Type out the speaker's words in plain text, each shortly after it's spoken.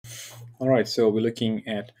All right, so we're looking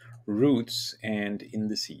at roots and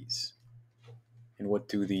indices. And what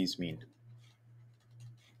do these mean?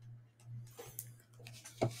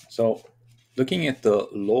 So looking at the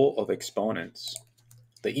law of exponents,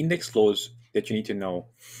 the index laws that you need to know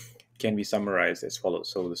can be summarized as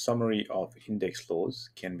follows. So the summary of index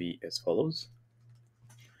laws can be as follows.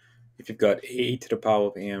 If you've got a to the power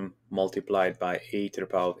of m multiplied by a to the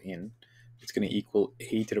power of n, it's going to equal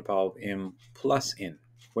a to the power of m plus n.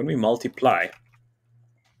 When we multiply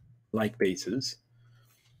like bases,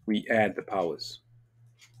 we add the powers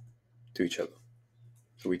to each other.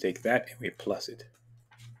 So we take that and we plus it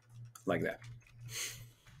like that.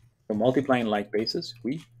 So multiplying like bases,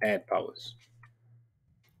 we add powers.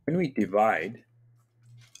 When we divide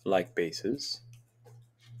like bases,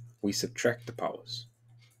 we subtract the powers.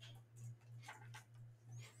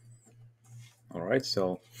 All right,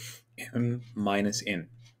 so m minus n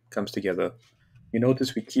comes together. You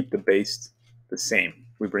notice we keep the base the same.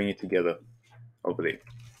 We bring it together over there.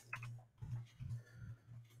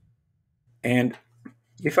 And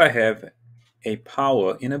if I have a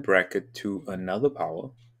power in a bracket to another power,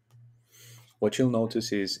 what you'll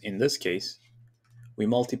notice is in this case, we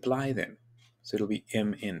multiply them. So it'll be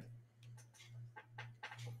mn.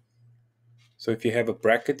 So if you have a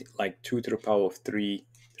bracket like 2 to the power of 3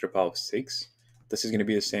 to the power of 6, this is going to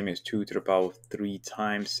be the same as 2 to the power of 3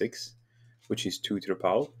 times 6, which is 2 to the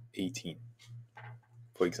power of 18,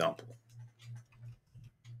 for example.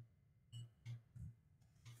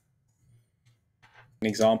 An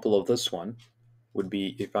example of this one would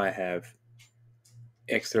be if I have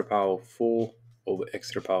x to the power of 4 over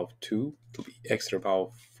x to the power of 2 to be x to the power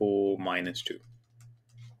of 4 minus 2.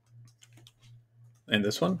 And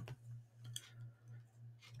this one,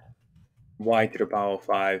 y to the power of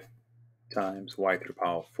 5 times y to the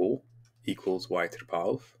power of 4 equals y to the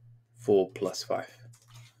power of 4 plus 5,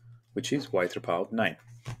 which is y to the power of 9.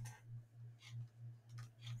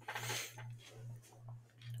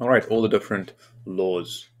 All right, all the different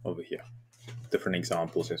laws over here, different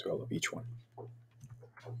examples as well of each one.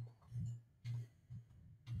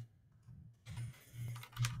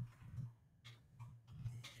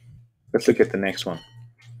 Let's look at the next one.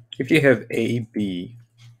 If you have ab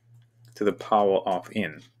to the power of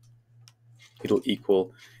n, it'll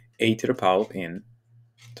equal a to the power of n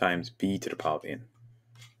times b to the power of n.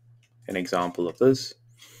 An example of this,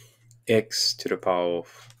 x to the power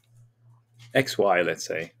of xy, let's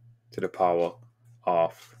say, to the power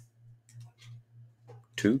of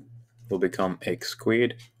 2 will become x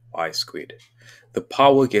squared, y squared. The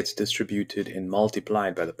power gets distributed and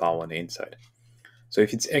multiplied by the power on the inside. So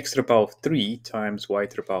if it's x to the power of 3 times y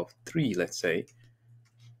to the power of 3, let's say,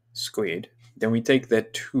 squared, then we take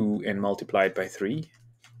that 2 and multiply it by 3,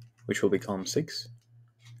 which will become 6.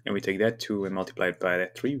 And we take that 2 and multiply it by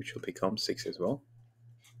that 3, which will become 6 as well.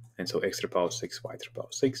 And so x to the power of 6, y to the power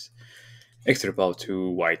of 6, x to the power of 2,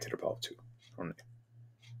 y to the power of 2. From there.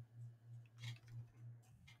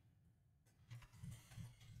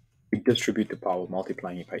 We distribute the power,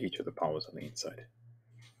 multiplying it by each of the powers on the inside.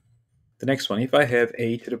 The next one, if I have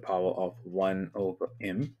a to the power of 1 over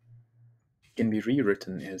m, it can be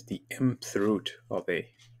rewritten as the mth root of a.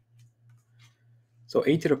 So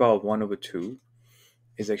a to the power of 1 over 2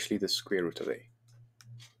 is actually the square root of a.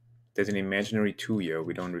 There's an imaginary 2 here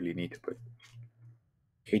we don't really need to put.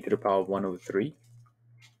 A to the power of 1 over 3,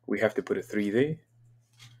 we have to put a 3 there.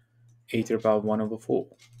 A to the power of 1 over 4,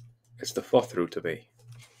 it's the fourth root of a.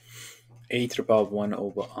 A to the power of 1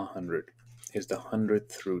 over 100 is the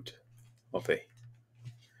 100th root of a.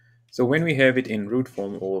 So when we have it in root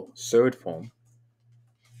form or surd form,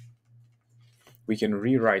 we can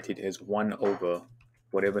rewrite it as 1 over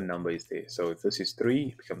whatever number is there. So if this is 3,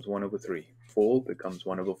 it becomes 1 over 3. 4 becomes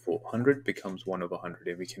 1 over 4. 100 becomes 1 over 100.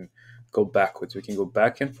 And we can go backwards. We can go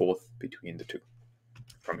back and forth between the two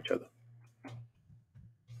from each other.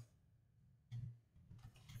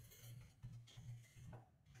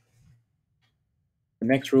 The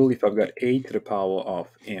next rule, if I've got a to the power of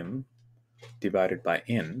m divided by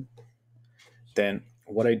n, then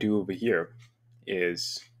what I do over here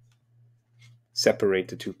is separate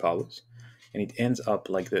the two powers, and it ends up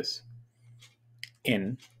like this.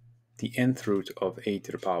 N, the nth root of a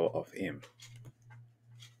to the power of m.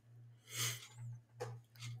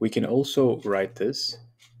 We can also write this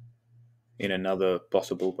in another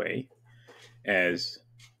possible way as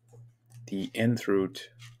the nth root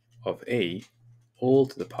of a all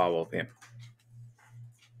to the power of m.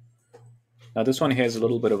 Now this one has a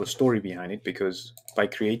little bit of a story behind it, because by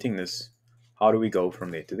creating this, how do we go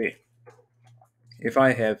from there to there? If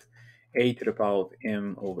I have a to the power of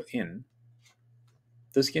m over n,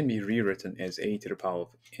 this can be rewritten as a to the power of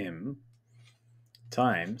m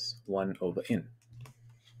times 1 over n.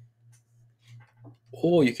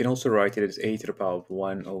 Or you can also write it as a to the power of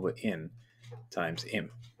 1 over n times m.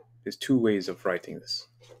 There's two ways of writing this.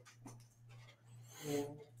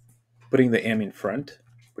 Putting the m in front,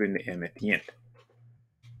 putting the m at the end.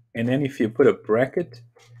 And then if you put a bracket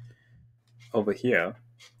over here,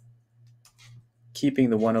 keeping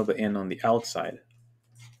the 1 over n on the outside,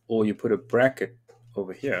 or you put a bracket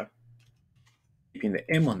over here, keeping the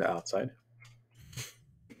m on the outside,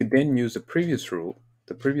 you could then use the previous rule.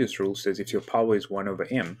 The previous rule says if your power is 1 over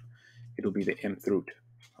m, it will be the mth root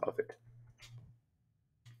of it.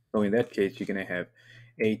 So in that case, you're going to have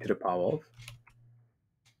a to the power of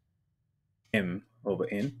m over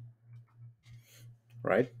n,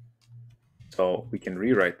 right? So we can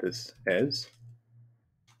rewrite this as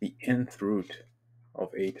the nth root of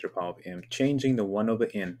a to the power of m, changing the 1 over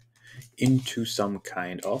n into some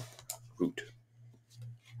kind of root.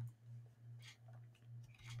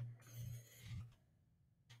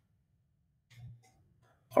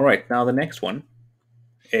 All right, now the next one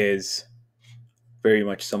is very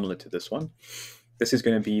much similar to this one. This is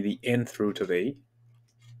going to be the nth root of a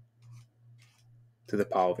to the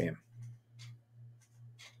power of m.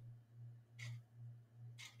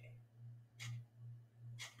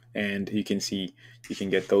 And you can see you can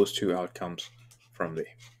get those two outcomes from there.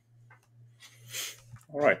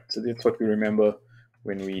 All right, so that's what we remember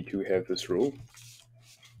when we do have this rule.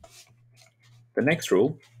 The next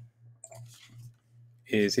rule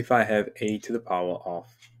is if I have a to the power of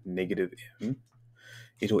negative m,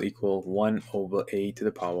 it will equal 1 over a to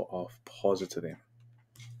the power of positive m.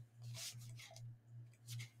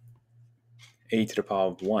 A to the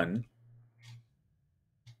power of 1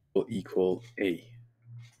 will equal a.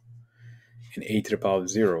 And a to the power of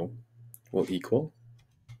 0 will equal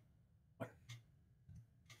 1.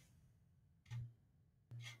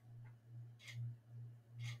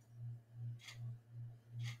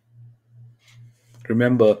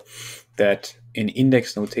 Remember that in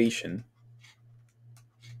index notation,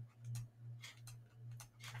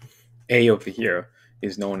 a over here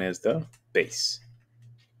is known as the base.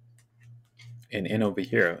 And n over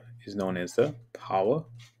here is known as the power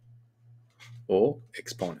or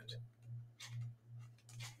exponent.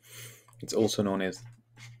 It's also known as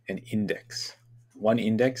an index. One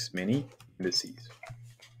index, many indices.